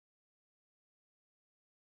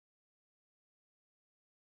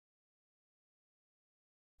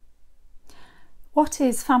What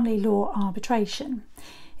is family law arbitration?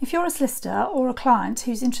 If you're a solicitor or a client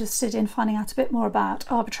who's interested in finding out a bit more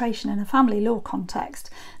about arbitration in a family law context,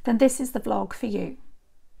 then this is the vlog for you.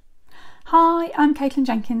 Hi, I'm Caitlin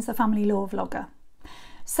Jenkins, the family law vlogger.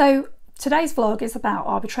 So today's vlog is about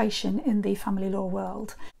arbitration in the family law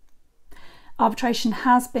world. Arbitration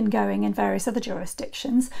has been going in various other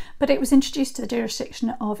jurisdictions, but it was introduced to the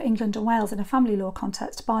jurisdiction of England and Wales in a family law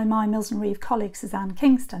context by my Mills and Reeve colleague Suzanne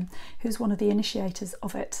Kingston, who's one of the initiators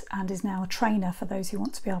of it and is now a trainer for those who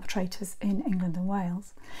want to be arbitrators in England and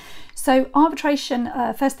Wales. So arbitration,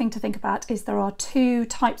 first thing to think about is there are two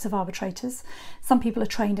types of arbitrators. Some people are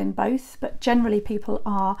trained in both, but generally people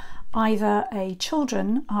are either a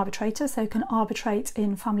children arbitrator, so can arbitrate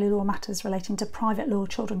in family law matters relating to private law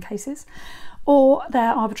children cases, or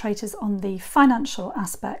they're arbitrators on the financial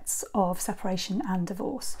aspects of separation and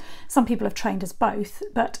divorce. Some people have trained as both,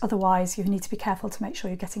 but otherwise you need to be careful to make sure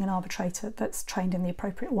you're getting an arbitrator that's trained in the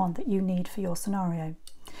appropriate one that you need for your scenario.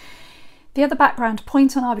 The other background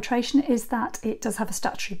point on arbitration is that it does have a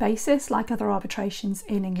statutory basis, like other arbitrations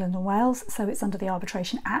in England and Wales, so it's under the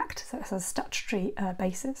Arbitration Act, so it has a statutory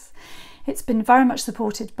basis. It's been very much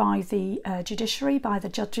supported by the judiciary, by the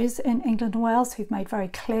judges in England and Wales, who've made very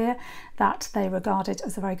clear that they regard it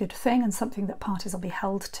as a very good thing and something that parties will be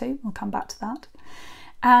held to. We'll come back to that.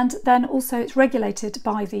 And then also it's regulated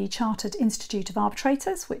by the Chartered Institute of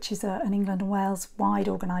Arbitrators, which is an England and Wales wide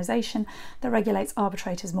organisation that regulates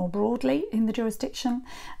arbitrators more broadly in the jurisdiction.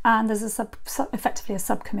 And there's effectively a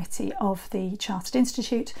subcommittee of the Chartered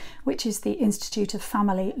Institute, which is the Institute of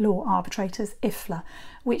Family Law Arbitrators, IFLA,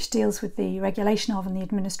 which deals with the regulation of and the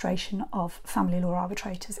administration of family law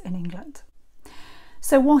arbitrators in England.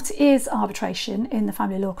 So what is arbitration in the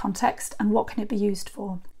family law context and what can it be used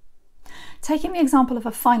for? Taking the example of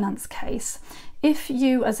a finance case, if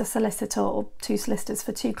you as a solicitor or two solicitors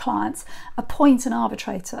for two clients appoint an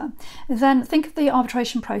arbitrator, then think of the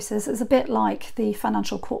arbitration process as a bit like the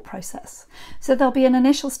financial court process. So there'll be an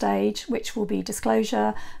initial stage which will be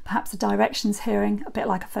disclosure, perhaps a directions hearing, a bit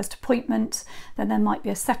like a first appointment. Then there might be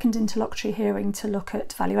a second interlocutory hearing to look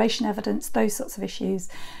at valuation evidence, those sorts of issues.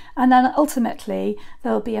 And then ultimately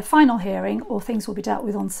there'll be a final hearing, or things will be dealt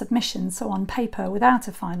with on submission, so on paper without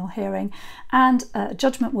a final hearing, and a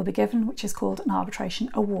judgment will be given, which is called an arbitration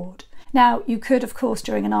award. Now, you could, of course,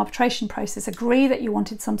 during an arbitration process agree that you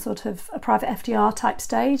wanted some sort of a private FDR type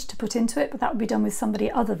stage to put into it, but that would be done with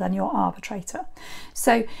somebody other than your arbitrator.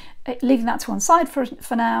 So leaving that to one side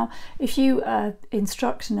for now, if you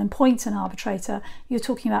instruct and appoint an arbitrator, you're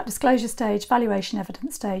talking about disclosure stage, valuation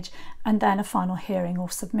evidence stage, and then a final hearing or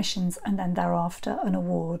submissions, and then thereafter an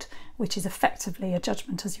award, which is effectively a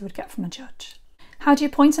judgment as you would get from a judge. How do you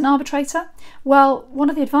appoint an arbitrator? Well,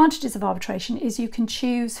 one of the advantages of arbitration is you can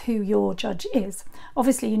choose who your judge is.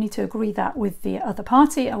 Obviously, you need to agree that with the other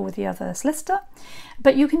party or with the other solicitor,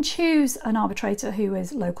 but you can choose an arbitrator who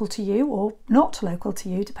is local to you or not local to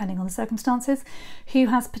you, depending on the circumstances, who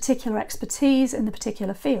has particular expertise in the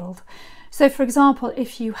particular field. So for example,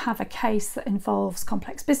 if you have a case that involves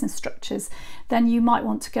complex business structures, then you might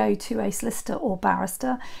want to go to a solicitor or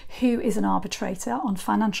barrister who is an arbitrator on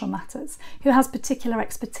financial matters, who has particular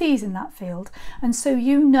expertise in that field. And so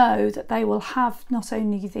you know that they will have not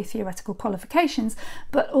only the theoretical qualifications,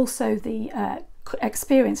 but also the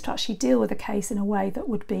experience to actually deal with a case in a way that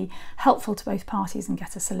would be helpful to both parties and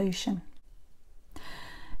get a solution.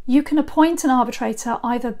 You can appoint an arbitrator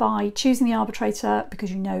either by choosing the arbitrator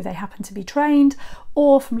because you know they happen to be trained,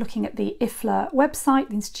 or from looking at the IFLA website,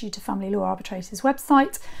 the Institute of Family Law Arbitrators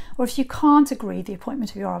website, or if you can't agree the appointment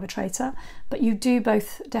of your arbitrator, but you do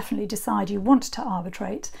both definitely decide you want to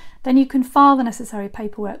arbitrate, then you can file the necessary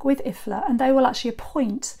paperwork with IFLA and they will actually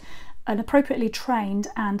appoint an appropriately trained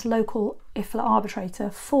and local IFLA arbitrator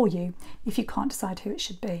for you if you can't decide who it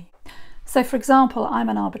should be. So for example, I'm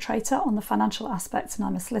an arbitrator on the financial aspects and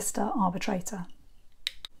I'm a solicitor arbitrator.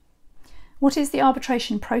 What is the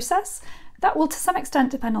arbitration process? That will to some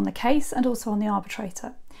extent depend on the case and also on the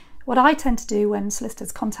arbitrator. What I tend to do when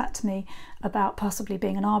solicitors contact me about possibly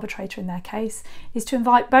being an arbitrator in their case is to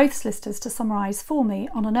invite both solicitors to summarise for me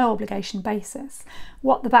on a no obligation basis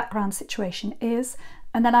what the background situation is,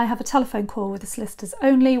 and then I have a telephone call with the solicitors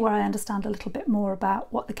only where I understand a little bit more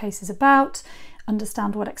about what the case is about,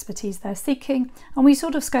 understand what expertise they're seeking, and we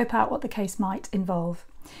sort of scope out what the case might involve.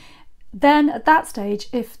 Then at that stage,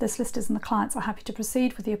 if the solicitors and the clients are happy to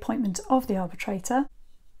proceed with the appointment of the arbitrator,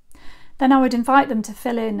 then I would invite them to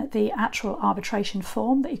fill in the actual arbitration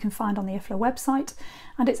form that you can find on the IFLA website,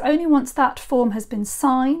 and it's only once that form has been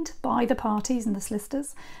signed by the parties and the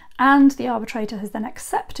solicitors and the arbitrator has then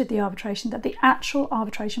accepted the arbitration that the actual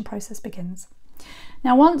arbitration process begins.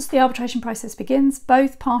 Now, once the arbitration process begins,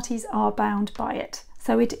 both parties are bound by it.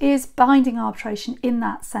 So it is binding arbitration in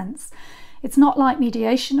that sense. It's not like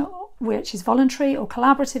mediation, which is voluntary, or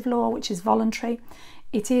collaborative law, which is voluntary.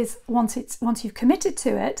 It is once you've committed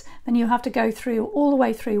to it, then you have to go through all the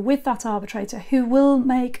way through with that arbitrator, who will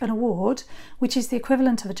make an award, which is the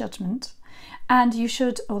equivalent of a judgment, and you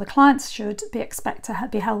should, or the clients should, be expected to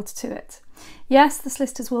be held to it. Yes, the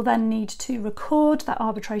solicitors will then need to record that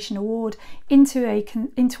arbitration award into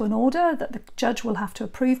an order that the judge will have to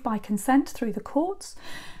approve by consent through the courts.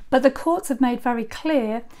 But the courts have made very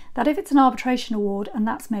clear that if it's an arbitration award and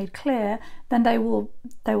that's made clear, then they will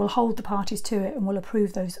hold the parties to it and will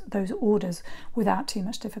approve those orders without too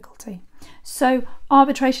much difficulty. So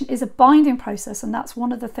arbitration is a binding process, and that's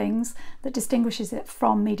one of the things that distinguishes it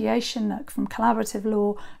from mediation, from collaborative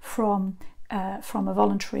law, from a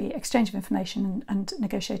voluntary exchange of information and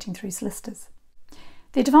negotiating through solicitors.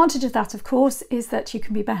 The advantage of that, of course, is that you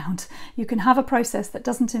can be bound. You can have a process that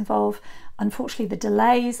doesn't involve, unfortunately, the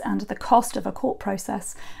delays and the cost of a court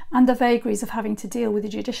process and the vagaries of having to deal with the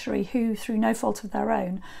judiciary, who, through no fault of their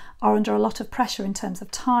own, are under a lot of pressure in terms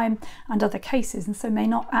of time and other cases, and so may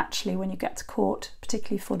not actually, when you get to court,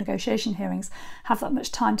 particularly for negotiation hearings, have that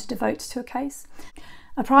much time to devote to a case.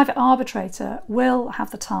 A private arbitrator will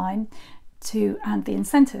have the time and the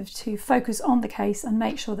incentive to focus on the case and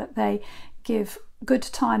make sure that they give good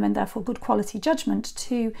time and therefore good quality judgment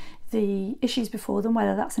to the issues before them,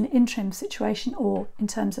 whether that's an interim situation or in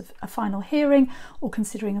terms of a final hearing or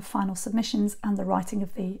considering of final submissions and the writing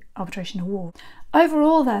of the arbitration award.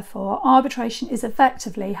 Overall, therefore, arbitration is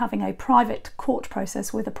effectively having a private court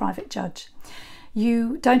process with a private judge.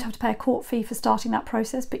 You don't have to pay a court fee for starting that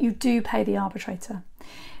process, but you do pay the arbitrator.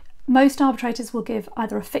 Most arbitrators will give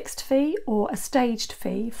either a fixed fee or a staged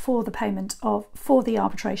fee for the payment for the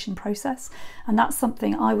arbitration process, and that's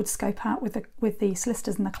something I would scope out with the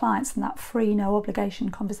solicitors and the clients in that free, no obligation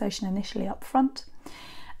conversation initially up front,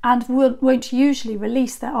 and won't usually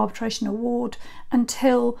release their arbitration award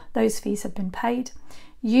until those fees have been paid.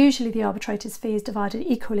 Usually the arbitrator's fee is divided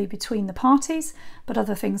equally between the parties, but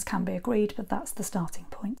other things can be agreed, but that's the starting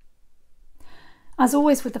point. As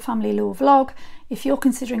always with the Family Law Vlog, if you're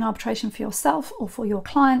considering arbitration for yourself or for your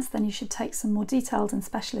clients, then you should take some more detailed and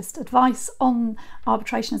specialist advice on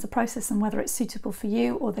arbitration as a process and whether it's suitable for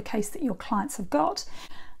you or the case that your clients have got.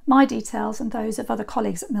 My details and those of other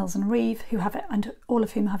colleagues at Mills & Reeve, and all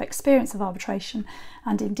of whom have experience of arbitration,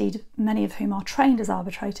 and indeed many of whom are trained as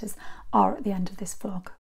arbitrators, are at the end of this vlog.